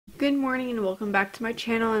Good morning and welcome back to my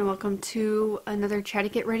channel, and welcome to another Chatty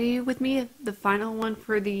Get Ready with me, the final one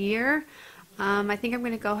for the year. I think I'm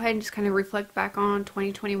going to go ahead and just kind of reflect back on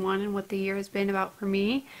 2021 and what the year has been about for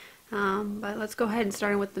me. But let's go ahead and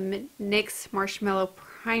start with the NYX Marshmellow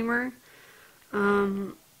Primer.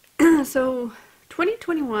 So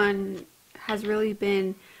 2021 has really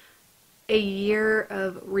been a year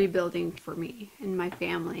of rebuilding for me and my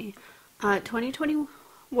family. 2020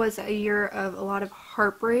 was a year of a lot of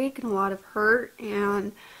heartbreak and a lot of hurt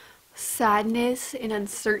and sadness and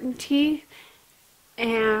uncertainty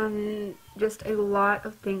and just a lot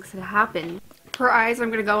of things that happened. For eyes, I'm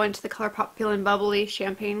going to go into the Colourpop Feelin Bubbly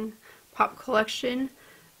Champagne Pop Collection.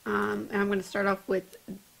 And I'm going to start off with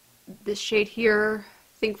this shade here,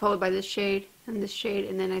 I think followed by this shade, and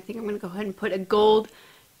then I think I'm going to go ahead and put a gold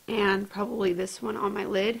and probably this one on my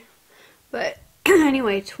lid. But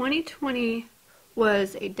anyway, 2020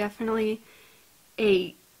 was definitely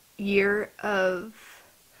a year of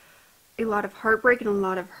a lot of heartbreak and a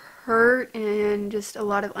lot of hurt and just a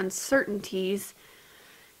lot of uncertainties,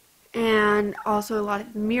 and also a lot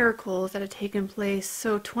of miracles that have taken place.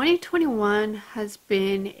 So 2021 has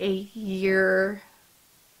been a year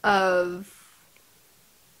of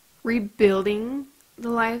rebuilding the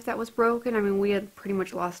life that was broken. I mean, we had pretty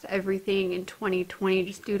much lost everything in 2020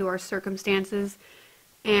 just due to our circumstances,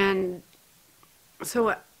 and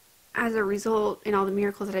so as a result, in all the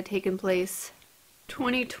miracles that had taken place,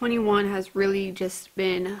 2021 has really just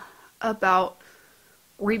been about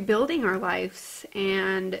rebuilding our lives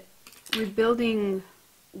and rebuilding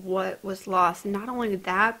what was lost. Not only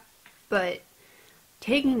that, but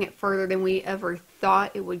taking it further than we ever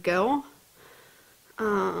thought it would go.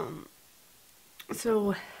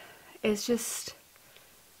 So it's just,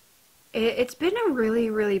 it's been a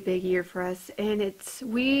really, really big year for us, and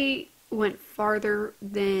we went farther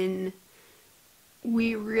than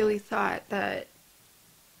we really thought. That,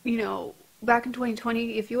 you know, back in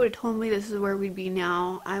 2020, if you would have told me this is where we'd be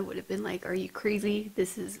now, I would have been like, are you crazy?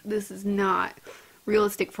 This is not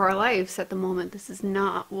realistic for our lives at the moment. This is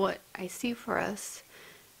not what I see for us.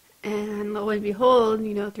 And lo and behold,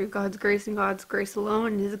 you know, through God's grace and God's grace alone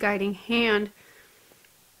and His guiding hand,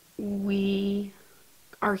 we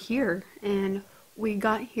are here, and we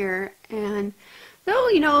got here. And though,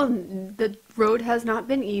 you know, the road has not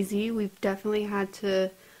been easy, we've definitely had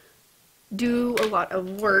to do a lot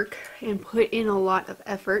of work and put in a lot of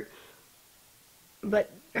effort.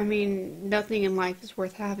 But, I mean, nothing in life is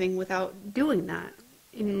worth having without doing that.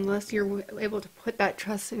 Unless you're able to put that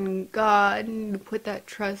trust in God and put that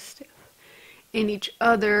trust in each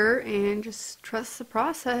other and just trust the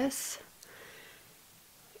process,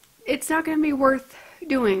 it's not going to be worth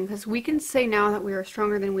doing, because we can say now that we are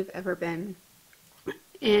stronger than we've ever been.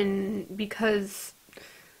 And because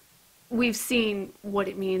we've seen what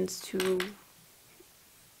it means to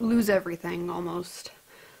lose everything almost.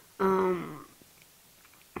 So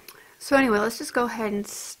anyway, let's just go ahead and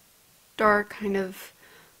start kind of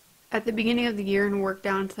at the beginning of the year and work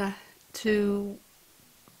down to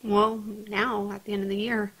well, now at the end of the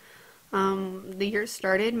year. The year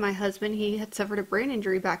started, my husband, he had suffered a brain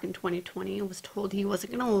injury back in 2020 and was told he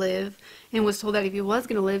wasn't going to live, and was told that if he was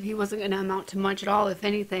going to live, he wasn't going to amount to much at all, if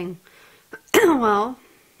anything. Well,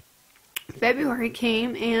 February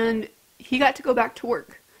came and he got to go back to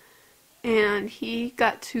work, and he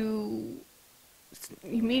got to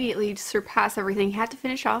immediately surpass everything. He had to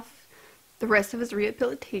finish off the rest of his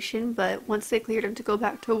rehabilitation, but once they cleared him to go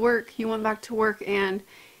back to work, he went back to work, and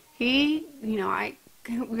he, you know,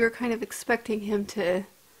 we were kind of expecting him to,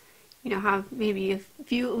 you know, have maybe a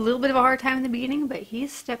little bit of a hard time in the beginning, but he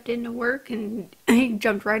stepped into work and he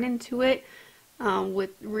jumped right into it with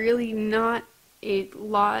really not a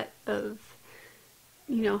lot of,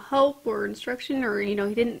 you know, help or instruction, or, you know,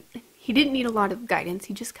 he didn't need a lot of guidance.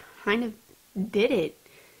 He just kind of did it.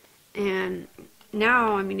 And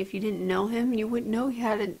now, I mean, if you didn't know him, you wouldn't know he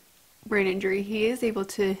had a brain injury. He is able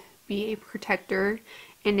to be a protector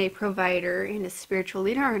and a provider and a spiritual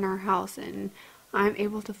leader in our house, and I'm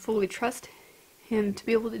able to fully trust him to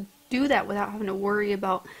be able to do that without having to worry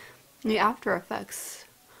about the after effects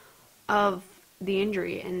of the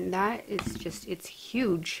injury. And that is just, it's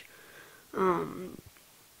huge. And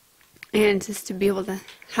just to be able to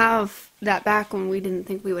have that back when we didn't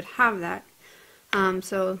think we would have that.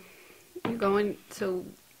 So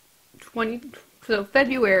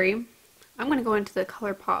February, I'm going to go into the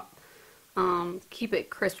Colourpop Keep It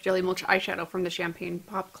Crisp Jelly Mulch Eyeshadow from the Champagne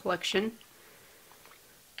Pop Collection.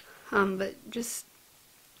 But just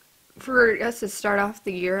for us to start off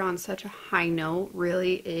the year on such a high note,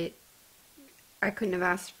 really, I couldn't have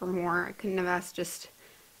asked for more. I couldn't have asked just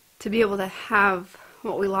to be able to have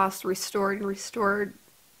what we lost restored, and restored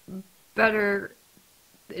better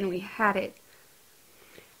than we had it.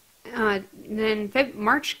 Then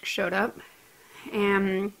March showed up,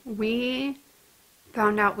 and we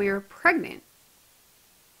found out we were pregnant.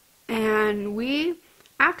 And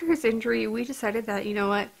after his injury, we decided that, you know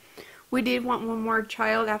what, we did want one more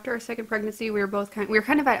child. After our second pregnancy, we were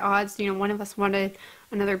kind of at odds. You know, one of us wanted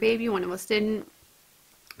another baby, one of us didn't.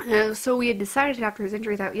 So we had decided after his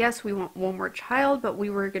injury that yes, we want one more child, but we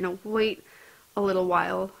were going to wait a little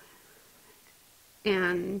while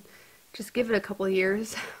and just give it a couple of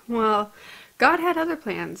years. Well, God had other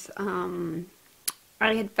plans. I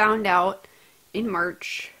had found out in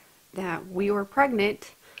March that we were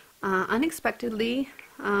pregnant unexpectedly,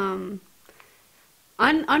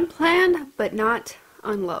 unplanned, but not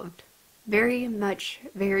unloved. Very much,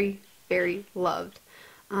 very, very loved.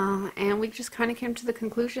 And we just kind of came to the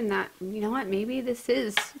conclusion that, you know what, maybe this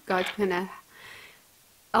is God's gonna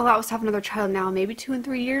allow us to have another child now. Maybe 2 to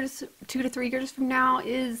 3 years from now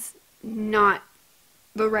is not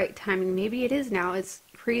the right timing. Maybe it is now. As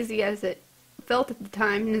crazy as it felt at the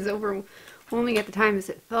time, and as overwhelming at the time as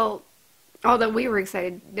it felt, although we were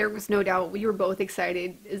excited, there was no doubt we were both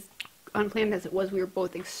excited. As unplanned as it was, we were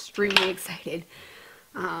both extremely excited.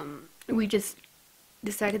 We just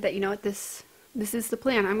decided that, you know what, this is the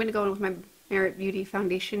plan. I'm going to go in with my Merit Beauty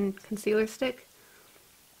Foundation Concealer Stick.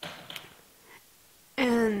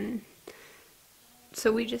 And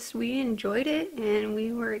so we enjoyed it, and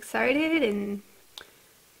we were excited, and,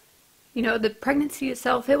 you know, the pregnancy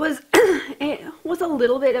itself, it was a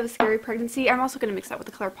little bit of a scary pregnancy. I'm also going to mix that with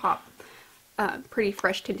the Colourpop Pretty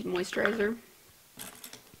Fresh Tinted Moisturizer.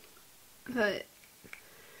 But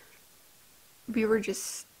we were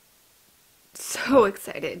just so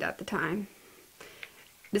excited at the time,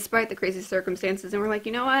 despite the crazy circumstances, and we're like,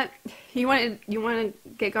 you know what, you want to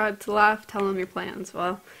get God to laugh, tell him your plans.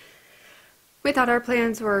 Well, we thought our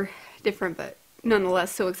plans were different, but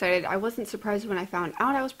nonetheless so excited. I wasn't surprised when I found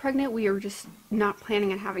out I was pregnant. We were just not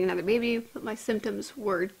planning on having another baby, but my symptoms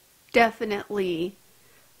were definitely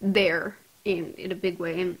there in a big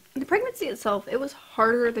way. And the pregnancy itself, it was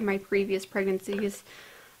harder than my previous pregnancies.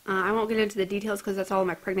 I won't get into the details because that's all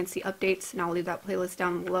my pregnancy updates, and I'll leave that playlist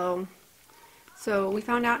down below. So we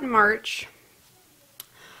found out in March.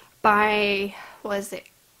 By, was it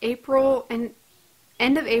April, and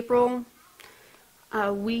end of April,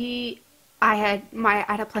 I had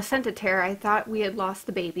a placenta tear. I thought we had lost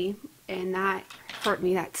the baby, and that hurt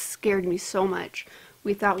me. That scared me so much.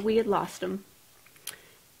 We thought we had lost him,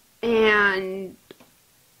 and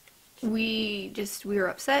we were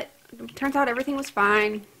upset. It turns out everything was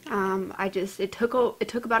fine. It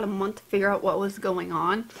took about a month to figure out what was going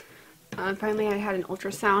on. Finally, I had an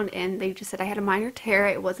ultrasound, and they just said I had a minor tear.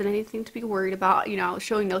 It wasn't anything to be worried about. You know, I was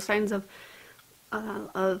showing no signs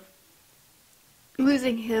of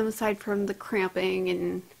losing him aside from the cramping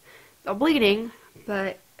and the bleeding.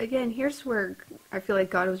 But again, here's where I feel like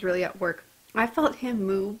God was really at work. I felt him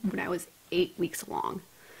move when I was 8 weeks along.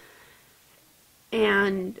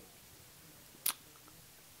 And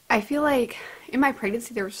I feel like in my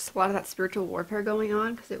pregnancy there was just a lot of that spiritual warfare going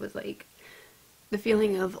on, because it was like the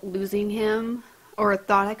feeling of losing him, or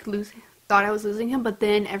thought I was losing him, but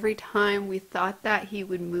then every time we thought that, he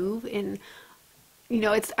would move. And you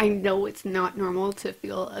know, I know it's not normal to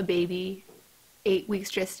feel a baby 8 weeks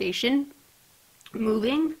gestation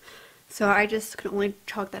moving, so I just could only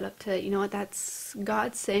chalk that up to, you know what, that's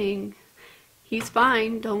God saying he's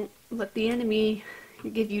fine. Don't let the enemy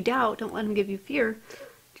give you doubt. Don't let him give you fear.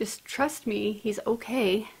 Just trust me, he's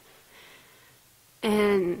okay.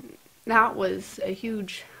 And that was a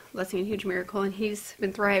huge blessing, a huge miracle, and he's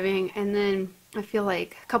been thriving. And then I feel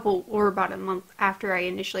like about a month after I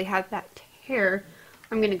initially had that tear,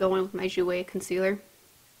 I'm going to go in with my Jouer concealer.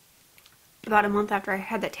 About a month after I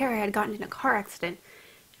had that tear, I had gotten in a car accident.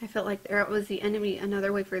 I felt like there was the enemy,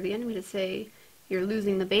 another way for the enemy to say, you're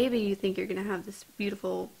losing the baby, you think you're going to have this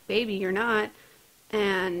beautiful baby, you're not.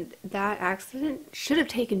 And that accident should have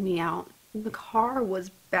taken me out. The car was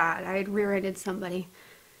bad. I had rear-ended somebody,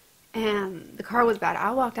 and the car was bad.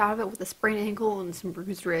 I walked out of it with a sprained ankle and some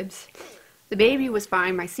bruised ribs. The baby was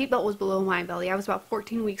fine. My seatbelt was below my belly. I was about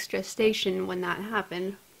 14 weeks gestation when that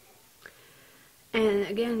happened. And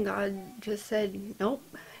again, God just said, nope,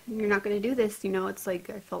 you're not going to do this. You know, it's like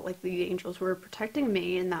I felt like the angels were protecting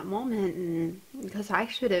me in that moment, and because I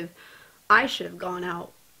should have gone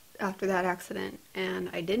out after that accident, and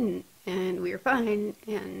I didn't, and we were fine,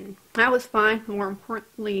 and I was fine. More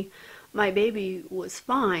importantly, my baby was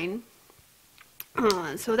fine.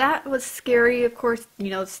 So that was scary. Of course, you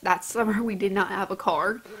know, that summer we did not have a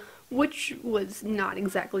car. which was not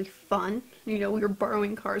exactly fun. You know, we were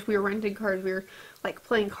borrowing cars, we were renting cars, we were like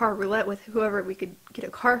playing car roulette with whoever we could get a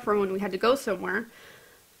car from when we had to go somewhere.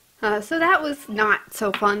 So that was not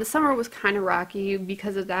so fun. The summer was kind of rocky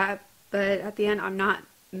because of that, but at the end I'm not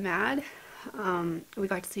mad. We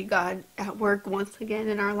got to see God at work once again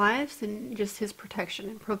in our lives, and just His protection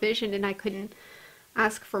and provision, and I couldn't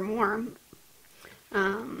ask for more.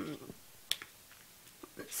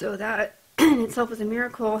 So that in itself was a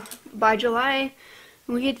miracle. By July,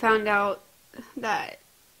 we had found out that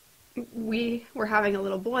we were having a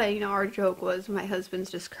little boy. You know, our joke was my husband's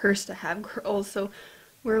just cursed to have girls, so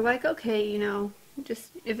we're like, okay, you know,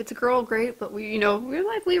 just if it's a girl, great, but we, you know, we're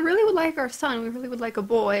like, we really would like our son, we really would like a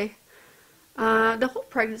boy. The whole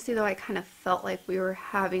pregnancy, though, I kind of felt like we were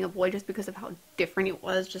having a boy just because of how different it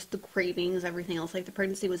was, just the cravings, everything else. Like, the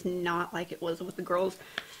pregnancy was not like it was with the girls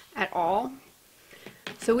at all.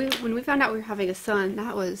 So when we found out we were having a son,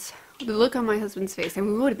 that was the look on my husband's face. And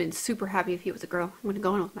we would have been super happy if he was a girl. I'm going to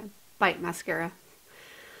go in with my Bite mascara.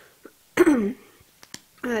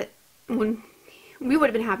 But when we would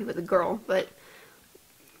have been happy with a girl, but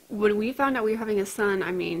when we found out we were having a son,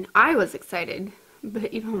 I mean, I was excited.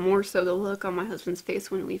 But even more so, the look on my husband's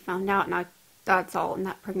face when we found out, and that's all in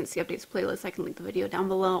that pregnancy updates playlist. I can link the video down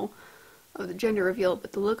below of the gender reveal,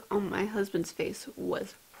 but the look on my husband's face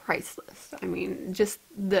was priceless. I mean, just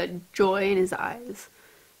the joy in his eyes.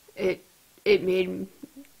 It made,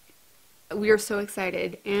 we were so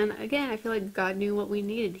excited. And again, I feel like God knew what we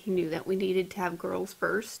needed. He knew that we needed to have girls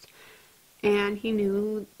first, and He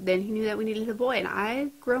knew that we needed a boy.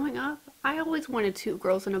 And growing up, I always wanted 2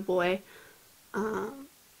 girls and a boy.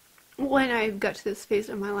 When I got to this phase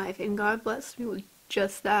of my life, and God blessed me with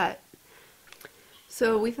just that.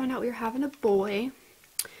 So we found out we were having a boy,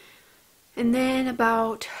 and then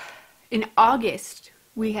about in August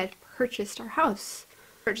we had purchased our house.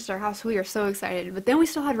 We were so excited, but then we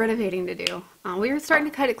still had renovating to do. We were starting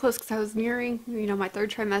to cut it close because I was nearing, you know, my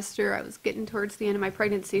 3rd trimester. I was getting towards the end of my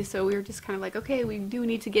pregnancy, so we were just kind of like, okay, we do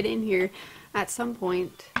need to get in here at some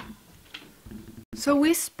point. So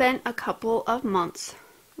we spent a couple of months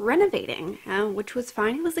renovating, which was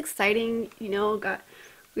fine. It was exciting, you know.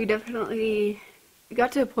 We definitely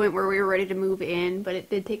got to a point where we were ready to move in, but it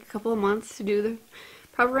did take a couple of months to do the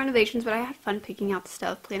proper renovations. But I had fun picking out the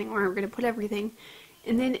stuff, planning where we were going to put everything.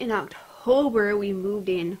 And then in October, we moved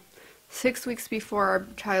in 6 weeks before our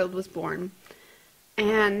child was born,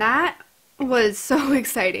 and that was so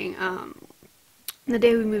exciting. The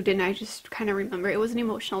day we moved in, I just kind of remember it was an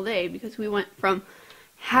emotional day because we went from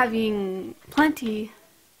having plenty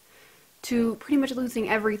to pretty much losing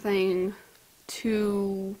everything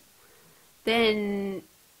to then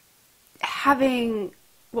having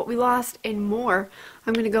what we lost and more.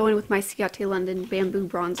 I'm going to go in with my Ciate London Bamboo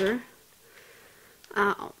Bronzer.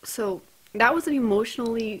 So that was an it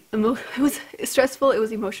was stressful, it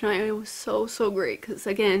was emotional, and it was so great because,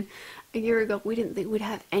 again, a year ago we didn't think we'd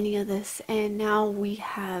have any of this, and now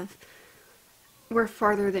we're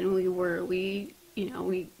farther than we were.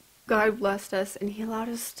 God blessed us, and He allowed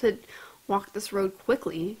us to walk this road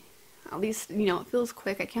quickly. At least, you know, it feels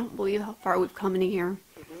quick. I can't believe how far we've come in a year.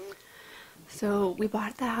 So we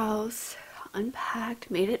bought the house, unpacked,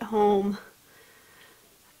 made it home.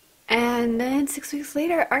 And then 6 weeks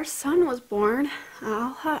later, our son was born.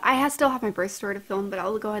 I still have my birth story to film, but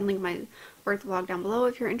I'll go ahead and link my birth vlog down below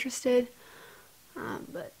if you're interested.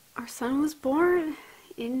 But our son was born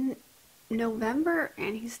in November,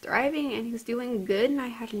 and he's thriving, and he's doing good, and I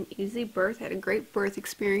had an easy birth, had a great birth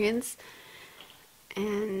experience,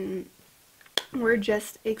 and we're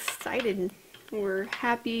just excited. We're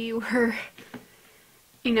happy.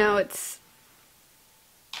 You know, it's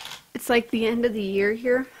like the end of the year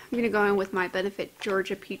here. I'm going to go in with my Benefit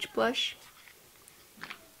Georgia Peach Blush.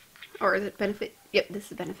 Or is it Benefit? Yep,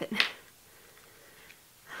 this is Benefit.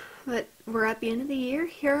 But we're at the end of the year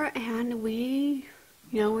here, and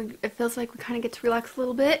it feels like we kind of get to relax a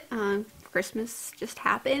little bit. Christmas just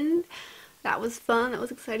happened. That was fun. That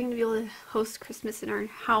was exciting to be able to host Christmas in our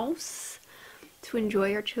house, to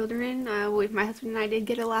enjoy our children. My husband and I did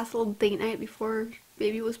get a last little date night before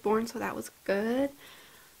baby was born, so that was good.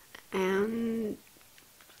 And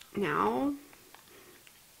now,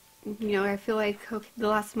 you know, I feel like the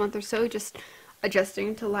last month or so just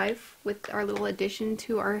adjusting to life with our little addition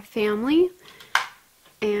to our family.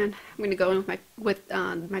 And I'm going to go in with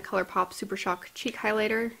my Colourpop Supershock cheek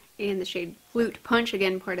highlighter in the shade Flute Punch,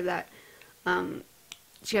 again part of that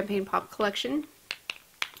Champagne Pop collection.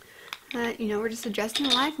 You know, we're just adjusting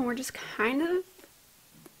to life, and we're just kind of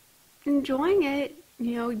enjoying it.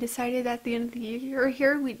 You know, we decided at the end of the year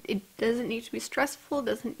here, it doesn't need to be stressful,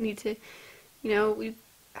 doesn't need to, you know,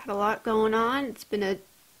 had a lot going on. It's been a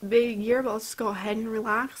big year, but let's just go ahead and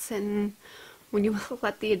relax, and when you will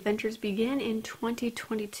let the adventures begin in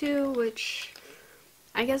 2022, which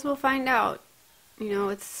I guess we'll find out. You know,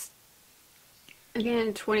 it's,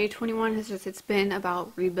 again, 2021 it's been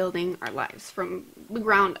about rebuilding our lives from the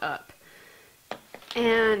ground up.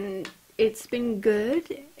 And it's been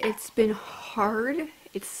good. It's been hard.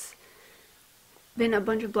 It's been a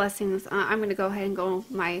bunch of blessings. I'm going to go ahead and go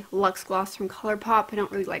with my Luxe Gloss from Colourpop. I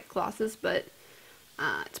don't really like glosses, but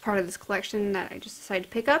it's part of this collection that I just decided to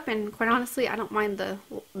pick up, and quite honestly, I don't mind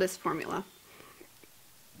this formula.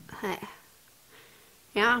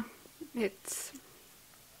 Yeah, it's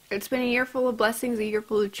been a year full of blessings, a year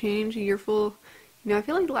full of change, a year full, you know, I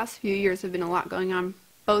feel like the last few years have been a lot going on,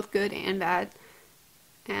 both good and bad,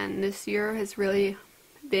 and this year has really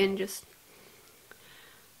been just,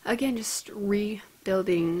 again, just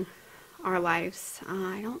rebuilding our lives.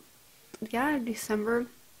 December,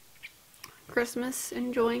 Christmas,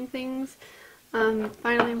 enjoying things.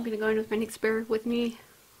 Finally, I'm going to go in with my Nyx Bear with me.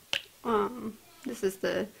 This is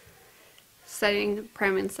the setting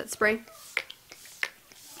prime and set spray.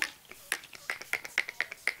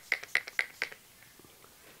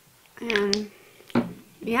 And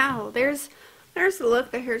yeah, there's the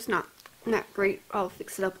look. The hair's not great. I'll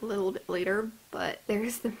fix it up a little bit later, but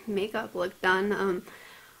there's the makeup look done.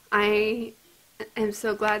 I am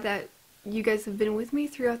so glad that you guys have been with me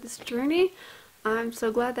throughout this journey. I'm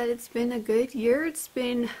so glad that it's been a good year. It's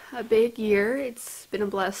been a big year. It's been a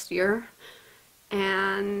blessed year.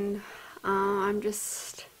 And I'm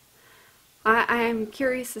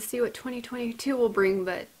curious to see what 2022 will bring,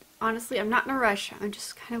 but honestly, I'm not in a rush. I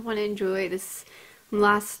just kind of want to enjoy this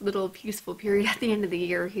last little peaceful period at the end of the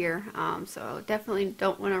year here. So definitely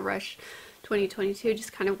don't want to rush 2022.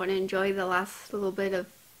 Just kind of want to enjoy the last little bit of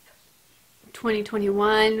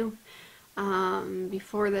 2021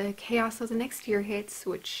 before the chaos of the next year hits,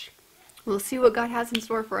 which we'll see what God has in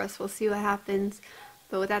store for us. We'll see what happens.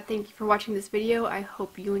 But with that, thank you for watching this video. I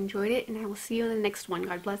hope you enjoyed it, and I will see you in the next one.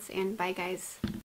 God bless, and bye, guys.